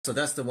So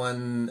that's the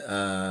one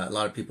a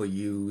lot of people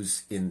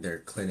use in their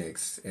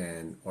clinics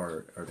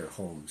or their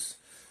homes.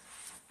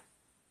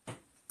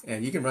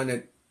 And you can run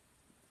it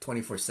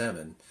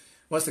 24/7.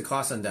 What's the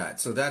cost on that?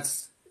 So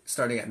that's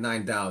starting at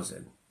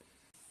 $9,000.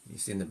 You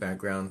see in the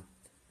background,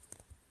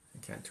 I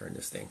can't turn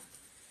this thing.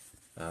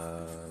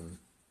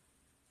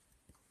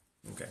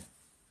 Okay.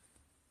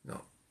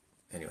 No.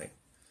 Anyway,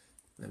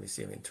 let me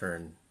see if I can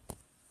turn.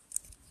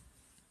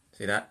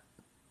 See that?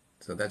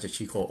 So that's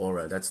a Coil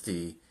Aura. That's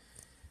the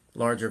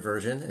larger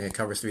version, and it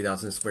covers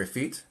 3,000 square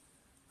feet.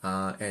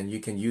 And you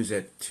can use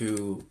it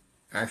to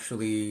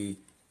actually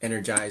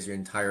energize your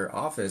entire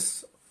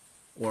office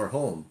or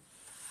home.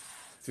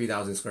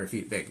 3,000 square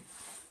feet big.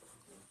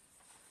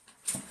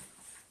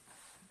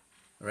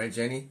 All right,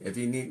 Jenny, if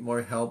you need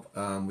more help,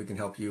 we can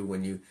help you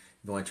when you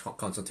want a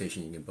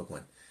consultation, you can book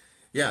one.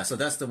 Yeah, so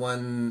that's the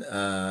one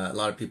a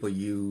lot of people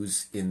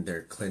use in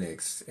their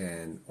clinics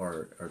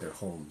or their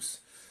homes.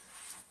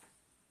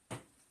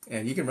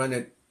 And you can run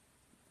it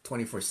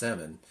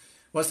 24/7.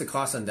 What's the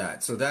cost on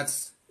that? So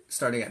that's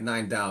starting at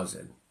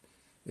 $9,000.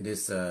 It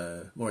is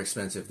more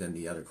expensive than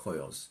the other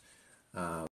coils.